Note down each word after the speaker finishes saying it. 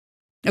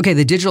Okay,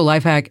 the digital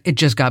life hack, it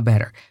just got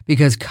better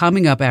because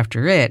coming up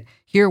after it,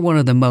 hear one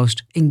of the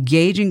most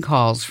engaging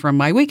calls from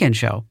my weekend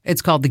show.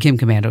 It's called The Kim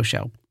Komando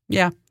Show.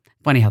 Yeah,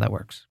 funny how that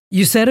works.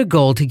 You set a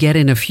goal to get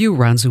in a few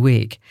runs a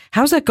week.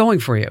 How's that going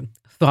for you?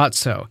 Thought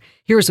so.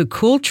 Here's a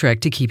cool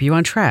trick to keep you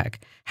on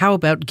track. How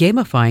about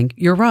gamifying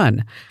your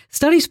run?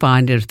 Studies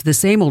find that if the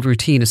same old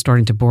routine is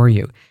starting to bore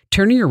you,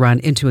 turning your run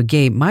into a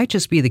game might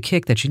just be the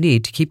kick that you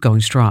need to keep going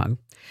strong.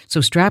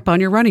 So strap on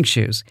your running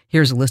shoes.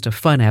 Here's a list of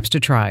fun apps to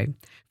try.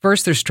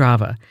 First, there's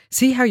Strava.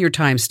 See how your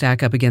times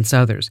stack up against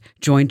others.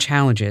 Join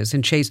challenges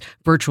and chase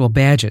virtual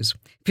badges.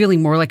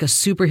 Feeling more like a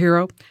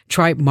superhero?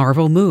 Try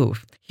Marvel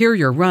Move. Here,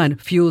 your run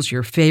fuels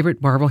your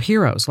favorite Marvel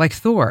heroes like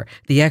Thor,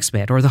 the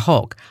X-Men, or the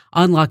Hulk,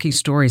 unlocking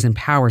stories and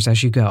powers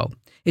as you go.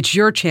 It's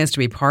your chance to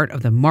be part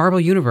of the Marvel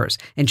Universe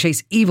and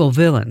chase evil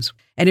villains.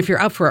 And if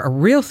you're up for a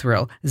real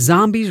thrill,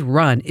 Zombies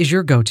Run is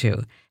your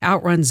go-to.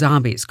 Outrun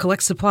zombies,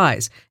 collect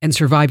supplies, and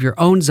survive your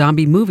own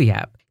zombie movie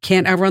app.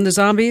 Can't outrun the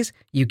zombies?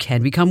 You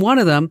can become one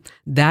of them.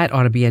 That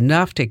ought to be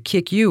enough to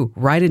kick you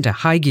right into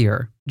high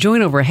gear.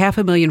 Join over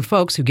 500,000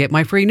 folks who get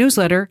my free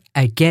newsletter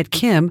at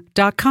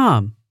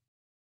getkim.com.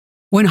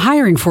 When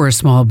hiring for a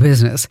small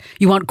business,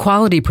 you want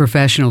quality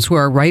professionals who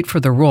are right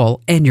for the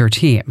role and your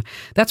team.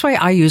 That's why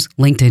I use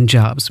LinkedIn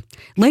Jobs.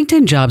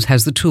 LinkedIn Jobs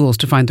has the tools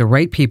to find the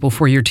right people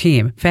for your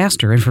team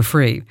faster and for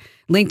free.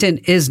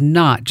 LinkedIn is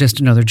not just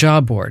another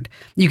job board.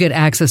 You get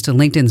access to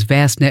LinkedIn's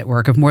vast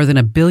network of more than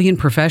 1 billion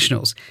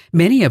professionals,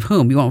 many of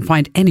whom you won't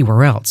find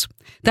anywhere else.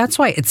 That's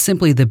why it's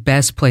simply the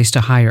best place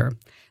to hire.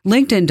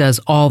 LinkedIn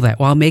does all that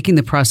while making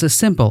the process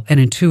simple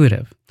and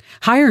intuitive.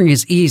 Hiring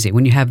is easy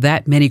when you have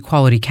that many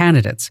quality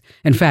candidates.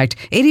 In fact,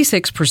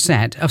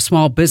 86% of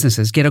small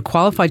businesses get a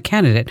qualified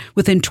candidate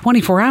within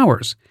 24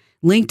 hours.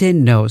 LinkedIn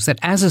knows that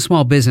as a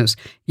small business,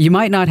 you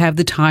might not have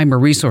the time or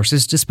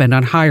resources to spend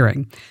on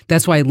hiring.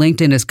 That's why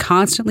LinkedIn is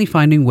constantly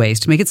finding ways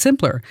to make it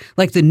simpler,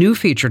 like the new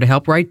feature to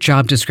help write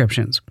job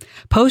descriptions.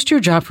 Post your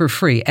job for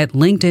free at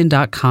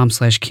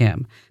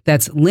linkedin.com/Kim.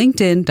 That's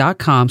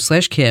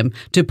linkedin.com/Kim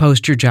to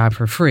post your job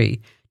for free.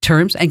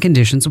 Terms and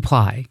conditions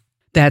apply.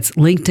 That's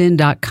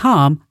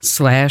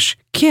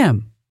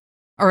linkedin.com/Kim.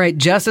 All right,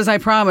 just as I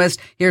promised,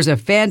 here's a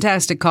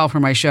fantastic call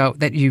from my show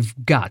that you've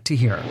got to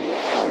hear.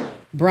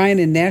 Brian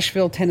in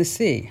Nashville,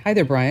 Tennessee. Hi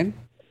there, Brian.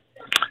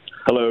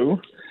 Hello.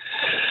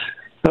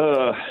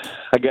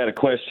 I got a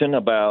question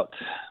about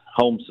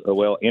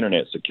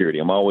internet security.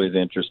 I'm always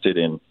interested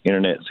in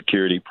internet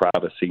security,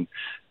 privacy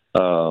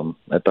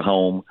at the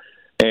home.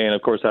 And,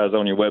 of course, I was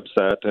on your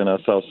website, and I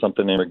saw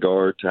something in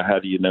regard to how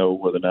do you know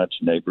whether or not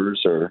your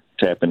neighbors are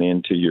tapping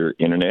into your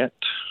internet,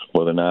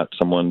 whether or not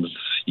someone's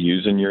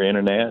using your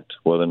internet,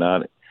 whether or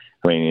not,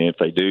 if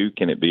they do,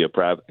 can it be a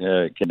private,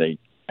 can they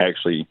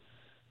actually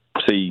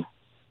see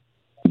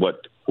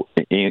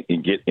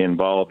get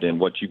involved in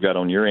what you've got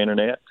on your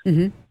internet?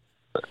 Mm-hmm.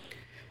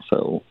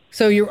 So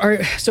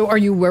are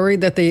you worried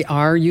that they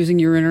are using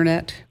your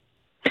internet?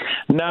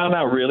 No,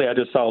 not really. I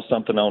just saw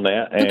something on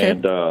that,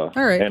 and all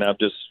right. And I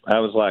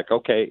was like,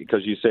 okay,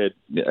 because you said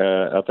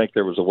I think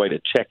there was a way to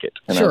check it,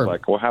 and sure. I was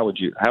like, well, how would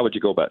you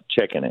go about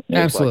checking it? And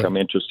Absolutely. It's like I'm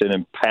interested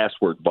in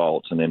password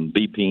vaults and then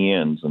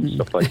VPNs and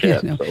stuff like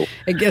that. No. So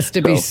it gets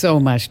to be so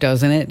much,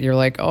 doesn't it? You're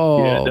like,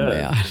 oh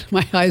man,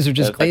 my eyes are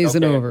just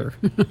glazing over.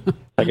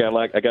 I got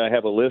to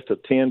have a list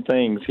of 10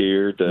 things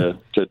here to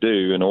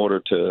do in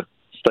order to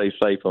stay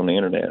safe on the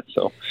internet.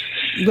 So,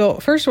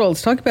 well, first of all,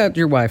 let's talk about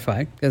your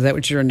Wi-Fi, because that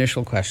was your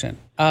initial question.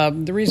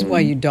 The reason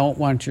why you don't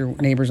want your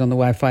neighbors on the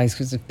Wi-Fi is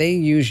because if they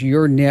use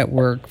your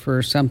network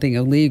for something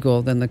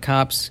illegal, then the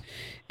cops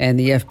and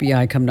the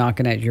FBI come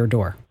knocking at your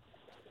door.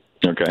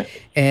 Okay.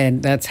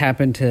 And that's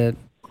happened to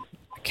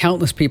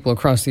countless people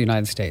across the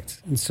United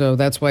States. And so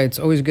that's why it's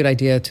always a good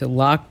idea to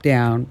lock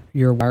down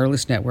your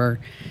wireless network.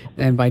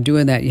 And by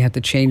doing that, you have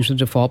to change the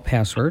default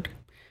password.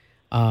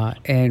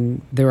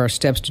 And there are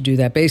steps to do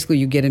that. Basically,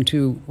 you get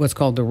into what's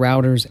called the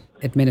router's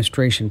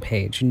administration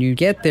page. And you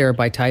get there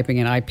by typing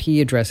an IP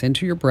address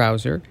into your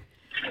browser.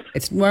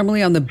 It's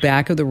normally on the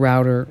back of the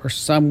router or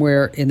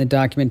somewhere in the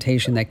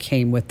documentation that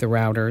came with the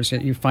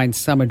routers. You find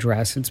some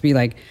address. It's be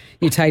like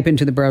you type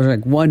into the browser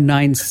like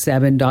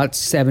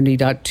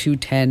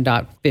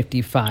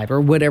 197.70.210.55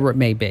 or whatever it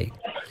may be.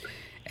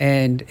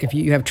 And if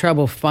you have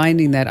trouble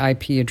finding that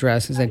IP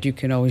address, is that you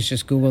can always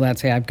just Google that.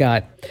 Say, I've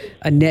got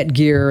a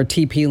Netgear, a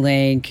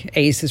TP-Link,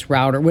 ASUS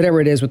router, whatever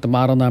it is with the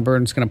model number,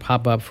 and it's going to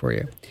pop up for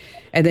you.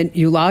 And then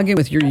you log in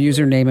with your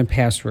username and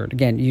password,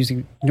 again,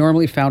 using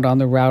normally found on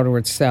the router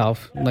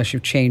itself, unless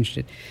you've changed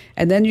it.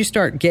 And then you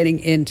start getting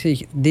into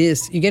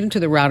this. You get into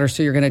the router,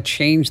 so you're going to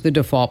change the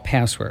default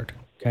password,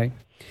 okay?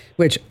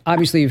 Which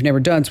obviously you've never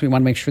done, so we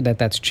want to make sure that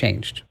that's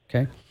changed,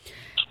 okay?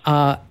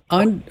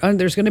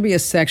 There's going to be a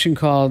section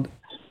called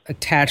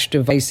attached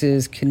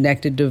devices,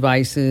 connected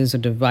devices, a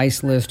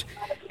device list,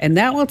 and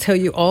that will tell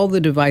you all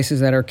the devices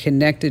that are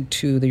connected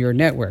to your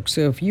network.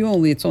 So if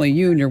it's only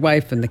you and your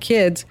wife and the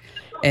kids,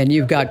 and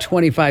you've got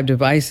 25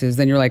 devices,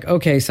 then you're like,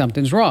 okay,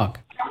 something's wrong,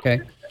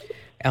 okay?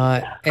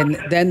 And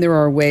then there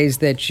are ways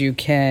that you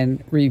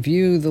can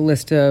review the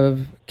list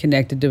of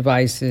connected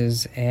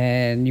devices,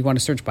 and you want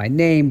to search by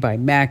name, by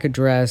MAC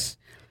address.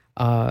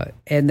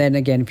 And then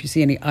again, if you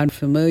see any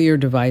unfamiliar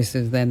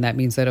devices, then that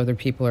means that other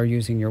people are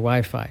using your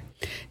Wi-Fi.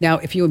 Now,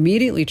 if you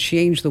immediately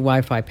change the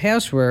Wi-Fi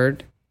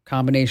password,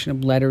 combination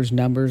of letters,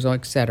 numbers,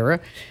 etc.,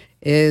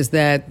 is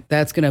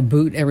that's going to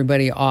boot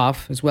everybody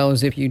off, as well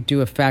as if you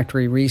do a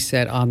factory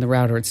reset on the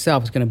router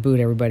itself, it's going to boot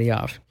everybody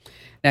off.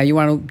 Now, you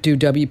want to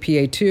do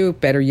WPA2,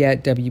 better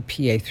yet,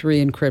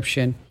 WPA3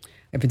 encryption.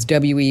 If it's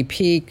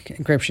WEP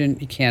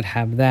encryption, you can't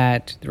have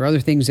that. There are other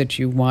things that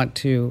you want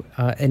to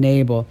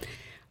enable.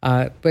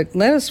 But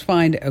let us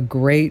find a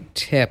great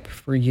tip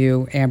for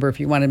you, Amber.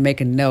 If you want to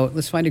make a note,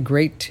 let's find a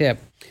great tip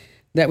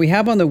that we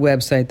have on the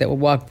website that will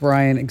walk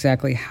Brian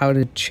exactly how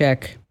to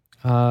check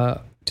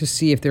to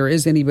see if there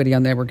is anybody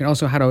on the network, and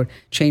also how to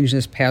change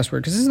this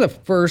password. Because this is the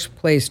first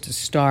place to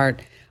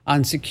start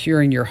on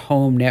securing your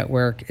home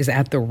network, is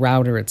at the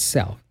router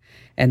itself.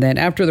 And then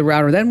after the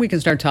router, then we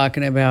can start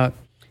talking about,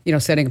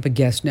 setting up a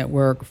guest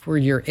network for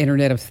your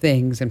Internet of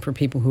Things and for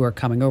people who are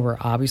coming over.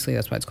 Obviously,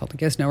 that's why it's called a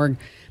guest network.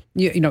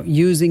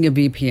 Using a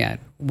VPN.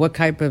 What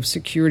type of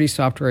security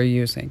software are you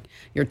using?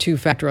 Your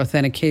two-factor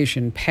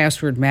authentication,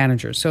 password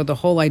manager. So the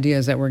whole idea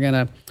is that we're going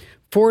to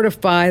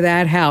fortify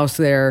that house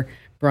there,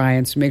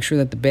 Brian, to make sure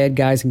that the bad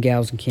guys and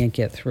gals can't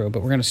get through.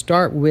 But we're going to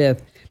start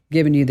with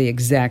giving you the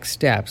exact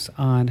steps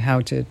on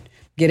how to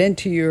get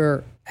into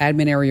your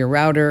admin area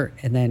router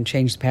and then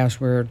change the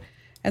password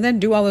and then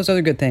do all those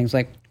other good things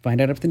like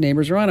find out if the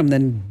neighbors are on them,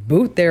 then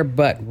boot their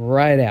butt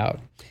right out.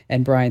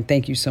 And Brian,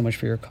 thank you so much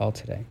for your call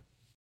today.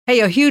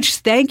 Hey, a huge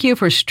thank you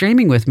for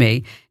streaming with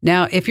me.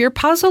 Now, if you're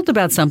puzzled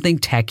about something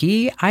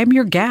techie, I'm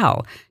your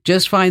gal.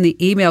 Just find the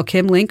Email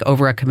Kim link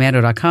over at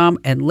komando.com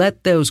and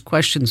let those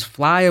questions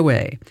fly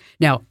away.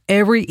 Now,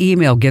 every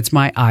email gets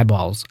my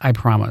eyeballs, I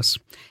promise.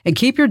 And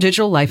keep your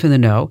digital life in the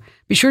know.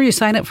 Be sure you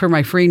sign up for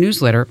my free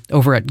newsletter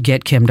over at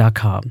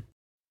getkim.com.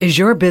 Is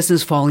your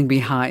business falling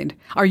behind?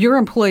 Are your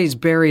employees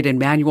buried in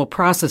manual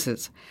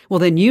processes? Well,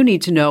 then you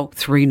need to know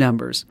 3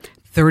 numbers.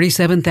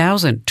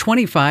 37,000,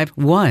 25,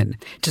 1.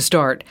 To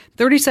start,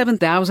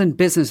 37,000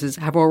 businesses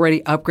have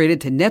already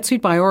upgraded to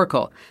NetSuite by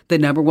Oracle, the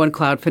 #1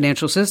 cloud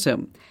financial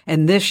system.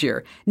 And this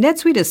year,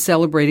 NetSuite is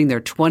celebrating their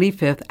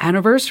 25th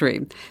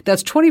anniversary.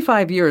 That's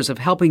 25 years of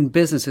helping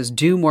businesses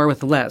do more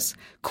with less,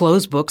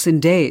 close books in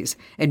days,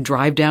 and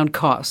drive down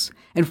costs.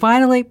 And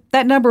finally,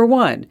 that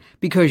 #1,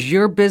 because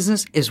your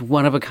business is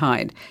one of a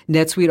kind.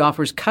 NetSuite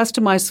offers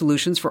customized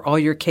solutions for all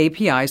your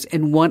KPIs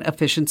in one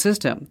efficient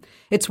system.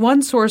 It's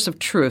one source of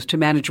truth to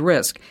manage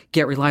risk,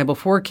 get reliable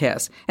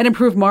forecasts, and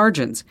improve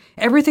margins.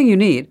 Everything you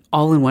need,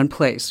 all in one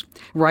place.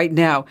 Right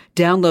now,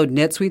 download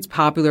NetSuite's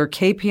popular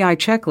KPI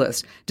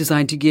checklist,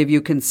 designed to give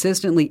you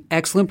consistently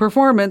excellent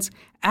performance,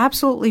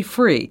 absolutely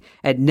free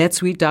at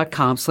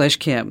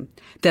netsuite.com/Kim.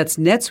 That's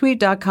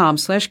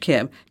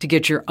netsuite.com/Kim to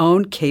get your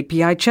own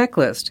KPI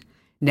checklist.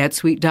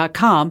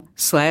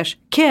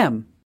 netsuite.com/Kim.